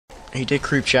He did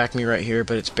creep jack me right here,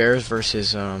 but it's bears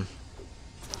versus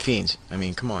fiends. I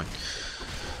mean, come on.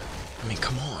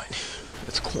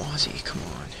 It's Quasi. Come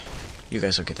on. You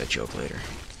guys will get that joke later.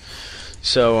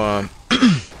 So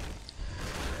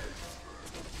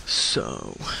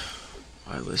so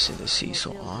I listen to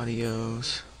Cecil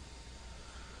audios.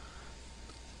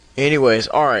 Anyways,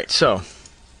 alright, so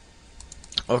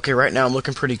okay, right now I'm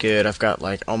looking pretty good. I've got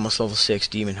like almost level 6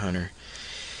 Demon Hunter.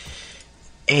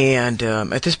 And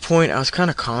at this point I was kind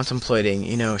of contemplating,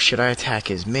 you know, should I attack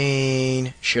his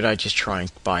main? Should I just try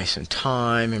and buy some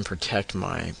time and protect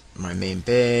my main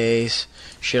base?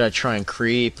 Should I try and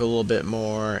creep a little bit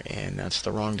more? And that's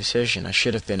the wrong decision. I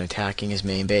should have been attacking his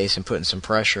main base and putting some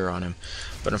pressure on him.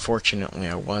 But unfortunately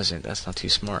I wasn't. That's not too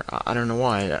smart. I don't know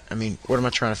why. I mean, what am I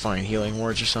trying to find? Healing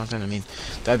wards or something? I mean,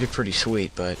 that'd be pretty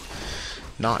sweet, but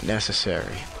not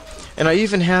necessary. And I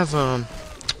even have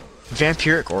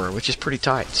Vampiric Aura, which is pretty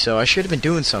tight. So I should have been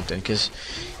doing something, because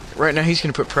right now he's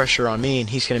going to put pressure on me,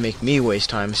 and he's going to make me waste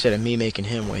time instead of me making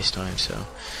him waste time. So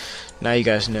now you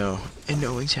guys know. And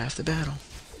knowing's half the battle.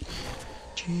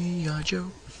 G.I.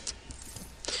 Joe.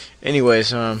 Anyways,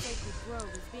 so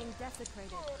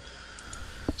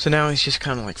now he's just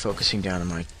kind of like focusing down on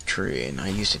my tree, and I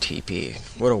used a TP.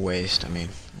 What a waste. I mean,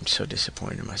 I'm so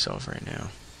disappointed in myself right now.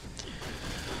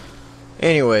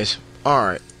 Anyways,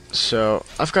 alright. So,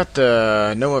 I've got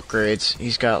the no upgrades.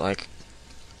 He's got, like,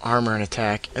 armor and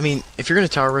attack. I mean, if you're going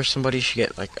to tower rush somebody, you should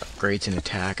get, like, upgrades in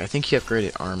attack. I think he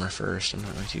upgraded armor first. I'm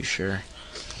not really too sure.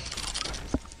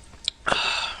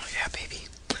 Yeah, baby.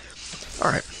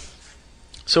 Alright.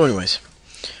 So, anyways.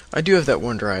 I do have that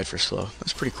one Dryad for slow.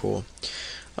 That's pretty cool.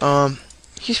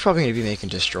 He's probably going to be making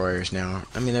destroyers now.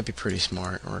 I mean, that'd be pretty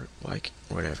smart. Or, like,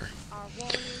 whatever.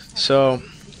 So...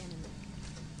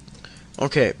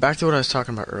 okay, back to what I was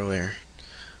talking about earlier.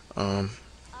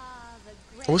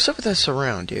 What's up with that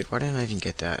surround, dude? Why didn't I even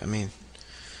get that? I mean,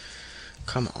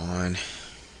 come on.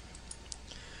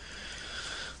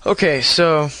 Okay,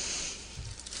 so...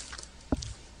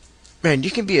 man,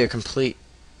 you can be a complete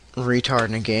retard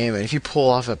in a game, and if you pull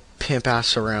off a pimp-ass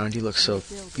surround, you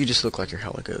just look like you're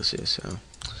hella ghosted, so...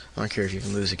 I don't care if you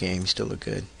can lose a game, you still look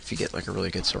good. If you get, like, a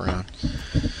really good surround.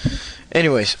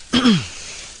 Anyways.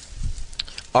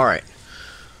 Alright.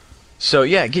 So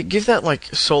yeah, give that like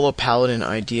solo paladin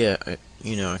idea,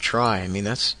 you know, a try. I mean,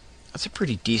 that's a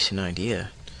pretty decent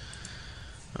idea.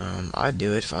 I'd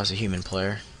do it if I was a human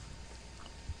player.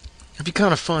 It'd be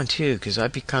kind of fun too, because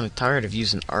I'd be kind of tired of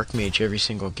using Archmage every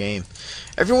single game.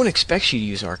 Everyone expects you to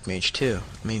use Archmage too.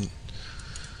 I mean,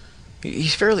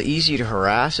 he's fairly easy to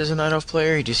harass as a Night Elf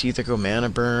player. You just either go mana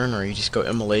burn or you just go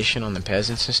immolation on the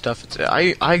peasants and stuff.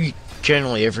 I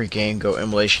generally every game go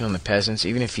immolation on the peasants,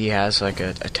 even if he has like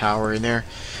a tower in there,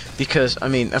 because I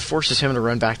mean that forces him to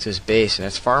run back to his base, and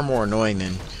that's far more annoying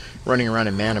than running around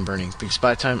and mana burning, because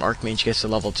by the time Archmage gets to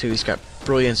level 2 he's got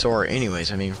Brilliance Aura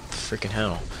anyways. I mean, freaking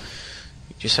hell,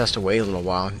 he just has to wait a little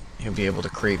while and he'll be able to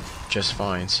creep just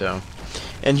fine. So,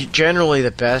 and generally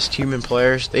the best human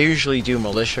players, they usually do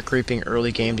militia creeping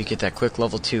early game to get that quick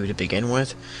level 2 to begin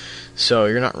with, so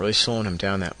you're not really slowing him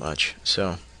down that much.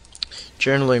 So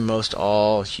generally, most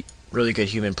all really good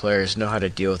human players know how to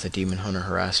deal with the Demon Hunter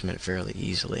harassment fairly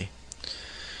easily.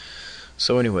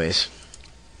 So anyways.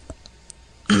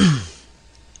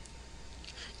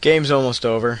 Game's almost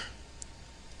over.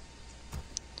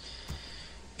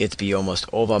 It be almost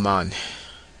over, man.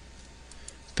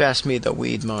 Pass me the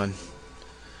weed, man.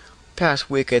 Pass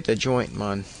Wicked the joint,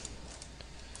 man.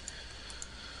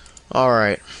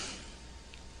 Alright.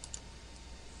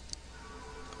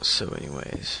 So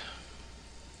anyways.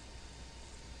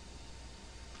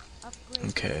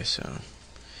 Okay, so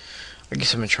I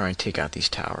guess I'm gonna try and take out these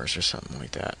towers or something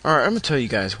like that. Alright, I'm gonna tell you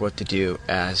guys what to do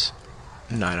as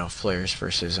Night Elf players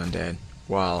versus undead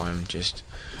while I'm just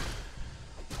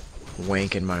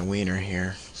wanking my wiener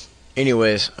here.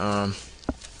 Anyways,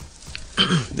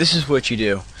 this is what you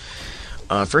do.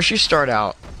 First you start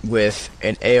out with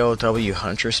an AOW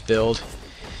Huntress build.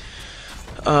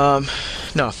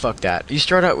 No, fuck that. You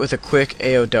start out with a quick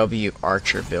AOW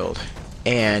Archer build,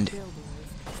 and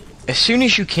as soon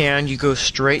as you can, you go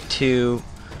straight to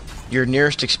your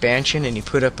nearest expansion and you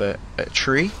put up a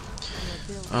tree.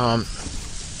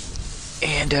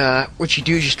 What you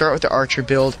do is you start with the Archer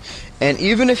build, and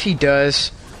even if he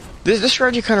does... This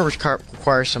strategy kind of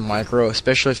requires some micro,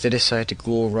 especially if they decide to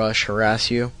ghoul rush,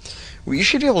 harass you. Well, you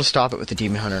should be able to stop it with the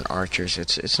Demon Hunter and Archers.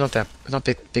 It's not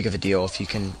big of a deal if you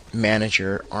can manage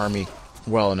your army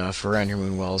well enough around your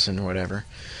moon wells and whatever.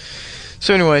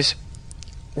 So anyways,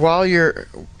 while you're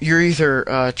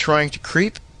either trying to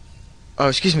creep... Oh,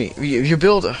 excuse me. You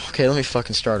build... Okay, let me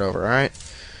fucking start over, alright?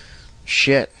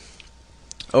 Shit.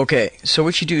 Okay, so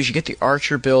what you do is you get the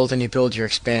archer build and you build your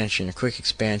expansion, your quick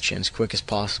expansion, as quick as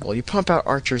possible. You pump out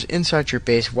archers inside your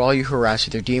base while you harass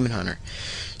with your demon hunter.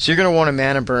 So you're going to want a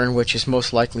mana burn, which is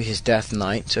most likely his death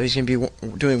knight. So he's going to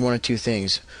be doing one of two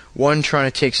things. One,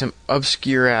 trying to take some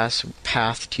obscure ass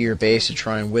path to your base to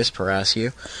try and wisp harass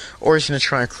you. Or he's going to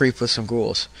try and creep with some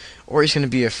ghouls. Or he's going to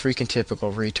be a freaking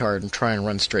typical retard and try and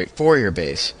run straight for your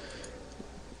base.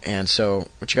 And so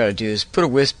what you gotta do is put a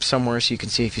wisp somewhere so you can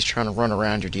see if he's trying to run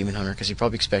around your demon hunter, because he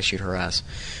probably expects you to harass.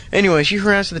 Anyways, you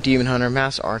harass the demon hunter,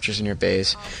 mass archers in your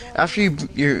base. After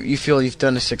you feel you've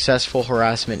done a successful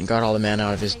harassment and got all the mana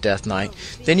out of his death knight,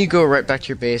 then you go right back to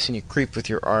your base and you creep with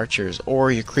your archers,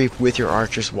 or you creep with your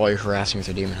archers while you're harassing with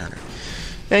your demon hunter.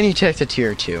 Then you take the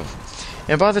tier 2.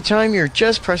 And by the time you're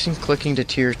just clicking to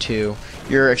tier 2,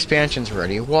 your expansion's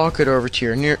ready. You walk it over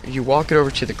to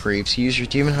the creeps. You use your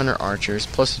demon hunter archers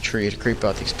plus the tree to creep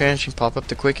out the expansion, pop up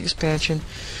the quick expansion,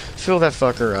 fill that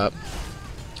fucker up.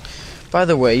 By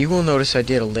the way, you will notice I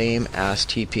did a lame ass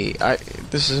TP.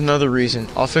 This is another reason.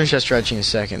 I'll finish that strategy in a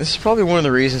second. This is probably one of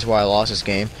the reasons why I lost this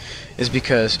game, is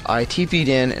because I TP'd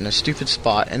in a stupid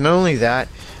spot, and not only that,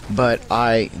 but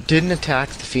I didn't attack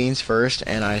the fiends first,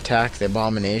 and I attacked the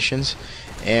abominations,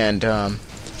 and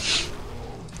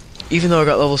even though I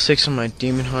got level 6 on my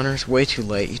demon hunters, way too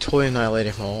late. He totally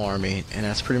annihilated my whole army, and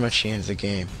that's pretty much the end of the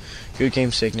game. Good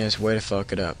game, Cygnus. Way to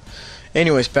fuck it up.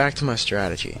 Anyways, back to my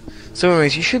strategy. So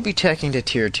anyways, you should be teching to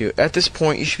tier 2. At this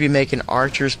point, you should be making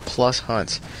archers plus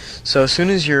hunts. So as soon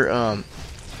as you're,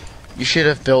 you should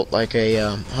have built like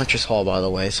a hunter's hall, by the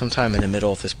way, sometime in the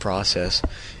middle of this process.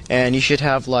 And you should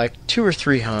have like 2 or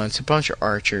 3 hunts, a bunch of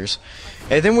archers.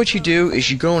 And then what you do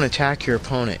is you go and attack your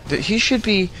opponent. He should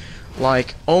be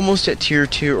like almost at tier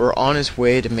 2 or on his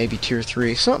way to maybe tier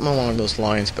 3, something along those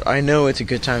lines, but I know it's a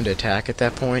good time to attack at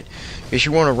that point, because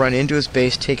you want to run into his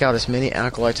base, take out as many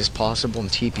acolytes as possible, and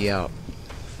TP out.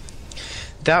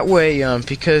 That way,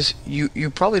 because you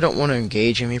probably don't want to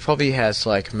engage him. He probably has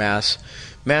like mass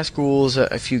ghouls,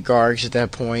 a few guards at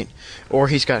that point, or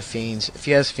he's got fiends. If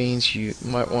he has fiends, you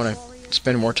might want to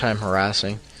spend more time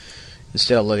harassing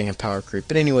instead of letting him power creep.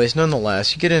 But anyways,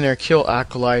 nonetheless, you get in there, kill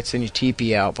acolytes, then you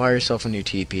TP out, buy yourself a new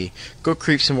TP, go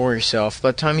creep some more yourself.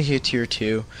 By the time you hit tier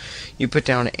 2, you put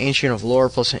down an Ancient of Lore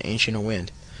plus an Ancient of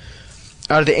Wind.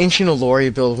 Out of the Ancient of Lore,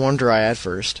 you build 1 Dryad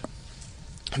first.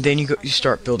 Then you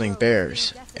start building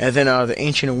bears. And then out of the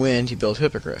Ancient of Wind, you build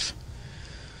Hippogriff.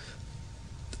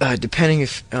 Depending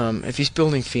if he's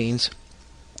building fiends,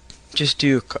 just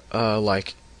do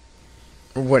like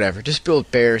whatever, just build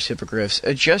bears, hippogriffs,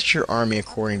 adjust your army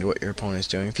according to what your opponent's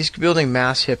doing. If he's building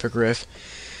mass hippogriff,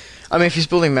 if he's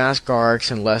building mass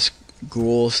gargs and less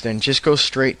ghouls, then just go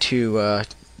straight to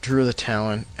Drew the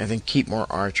Talon, and then keep more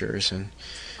archers, and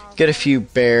get a few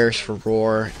bears for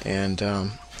roar, and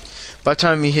by the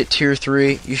time you hit tier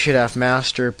 3, you should have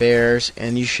master bears,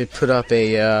 and you should put up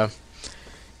a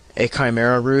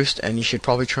chimera roost, and you should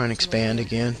probably try and expand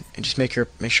again, and just make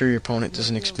sure your opponent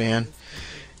doesn't expand.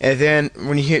 And then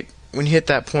when you hit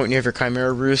that point and you have your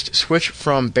Chimera Roost, switch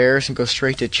from bears and go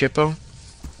straight to Chippo.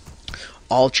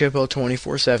 All Chippo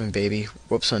 24/7, baby.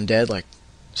 Whoops, undead, like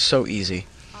so easy.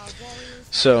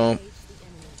 So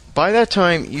by that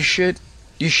time you should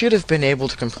have been able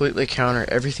to completely counter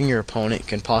everything your opponent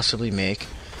can possibly make,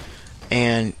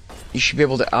 and you should be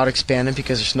able to out expand him,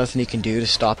 because there's nothing he can do to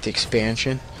stop the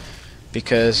expansion,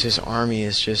 because his army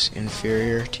is just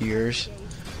inferior to yours.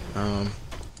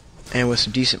 And with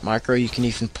some decent micro, you can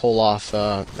even pull off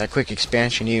that quick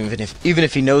expansion, even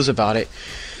if he knows about it,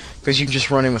 because you can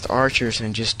just run in with archers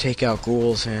and just take out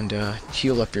ghouls and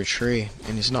heal up your tree.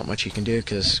 And there's not much you can do,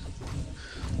 because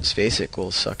let's face it,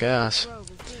 ghouls suck ass.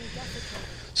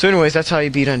 So anyways, that's how you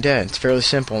beat undead. It's fairly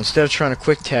simple. Instead of trying to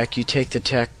quick tech, you take the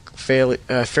tech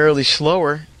fairly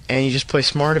slower, and you just play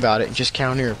smart about it and just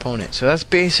counter your opponent. So that's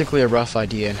basically a rough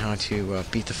idea on how to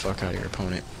beat the fuck out of your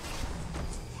opponent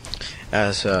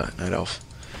as Night Elf.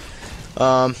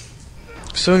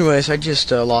 So anyways, I just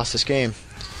lost this game.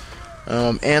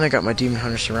 And I got my Demon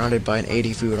Hunter surrounded by an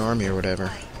 80 food army or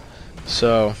whatever.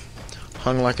 So,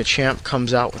 Hung Like a Champ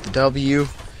comes out with the W.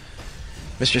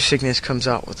 Mr.Cygnus comes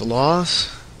out with the loss.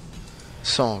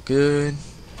 It's all good.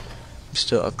 I'm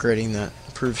still upgrading that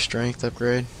improved strength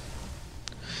upgrade.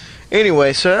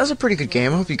 Anyway, so that was a pretty good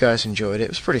game. I hope you guys enjoyed it. It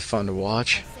was pretty fun to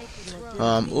watch.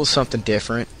 A little something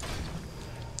different.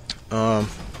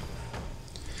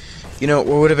 You know,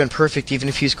 what would have been perfect, even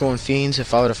if he's going fiends,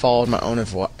 if I would have followed my own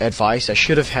advice. I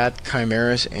should have had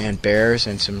chimeras and bears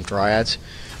and some dryads.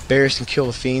 Bears can kill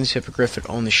the fiends, hippogriff would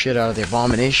own the shit out of the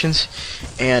abominations,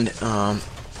 and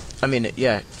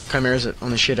chimeras that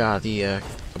own the shit out of the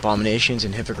abominations,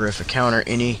 and hippogriff would counter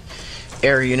any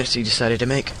air units he decided to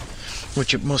make,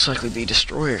 which would most likely be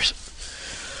destroyers.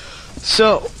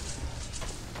 So,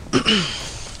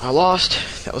 I lost.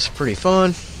 That was pretty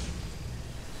fun.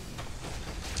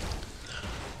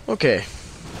 Okay.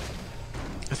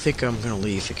 I think I'm gonna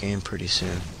leave the game pretty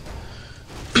soon.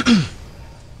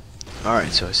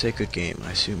 Alright, so I say good game.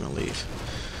 I assume I'll leave.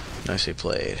 Nicely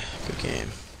played. Good game.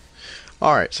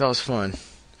 Alright, so that was fun.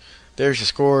 There's your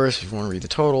scores. If you want to read the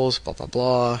totals, blah blah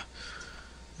blah.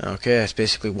 Okay, that's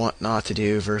basically what not to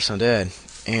do versus undead.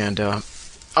 And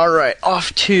alright,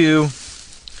 off to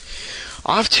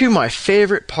my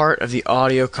favorite part of the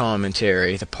audio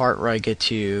commentary, the part where I get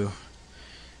to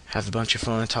have a bunch of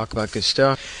fun and talk about good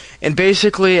stuff. And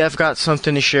basically, I've got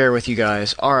something to share with you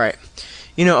guys. Alright,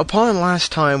 you know, upon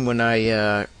last time when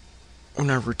I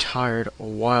retired a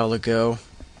while ago,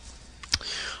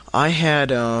 I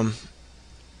had a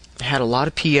lot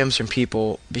of PMs from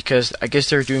people because I guess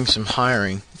they're doing some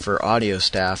hiring for audio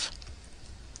staff.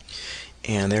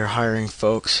 And they're hiring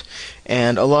folks,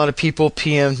 and a lot of people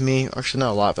PM'd me, actually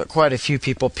not a lot, but quite a few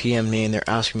people PM'd me, and they're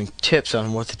asking me tips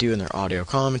on what to do in their audio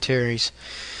commentaries.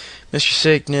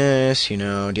 Mr.Cygnus, you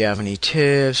know, do you have any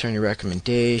tips or any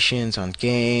recommendations on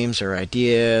games or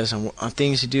ideas on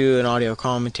things to do in audio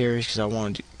commentaries, because I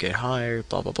want to get hired,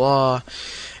 blah blah blah.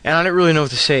 And I didn't really know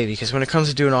what to say, because when it comes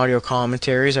to doing audio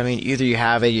commentaries, I mean, either you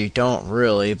have it or you don't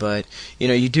really, but, you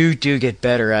know, you do get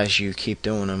better as you keep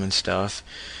doing them and stuff.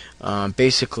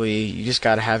 Basically, you just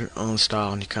gotta have your own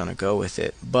style and you kind of go with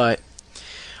it. But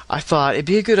I thought it'd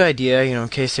be a good idea, you know, in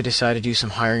case they decide to do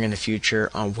some hiring in the future,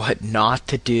 on what not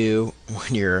to do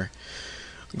when you're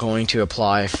going to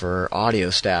apply for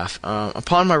audio staff.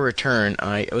 Upon my return,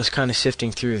 I was kind of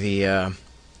sifting through the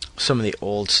some of the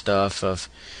old stuff of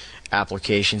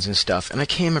applications and stuff, and I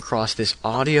came across this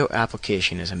audio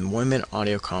application as a 1-minute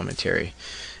audio commentary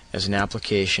as an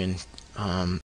application.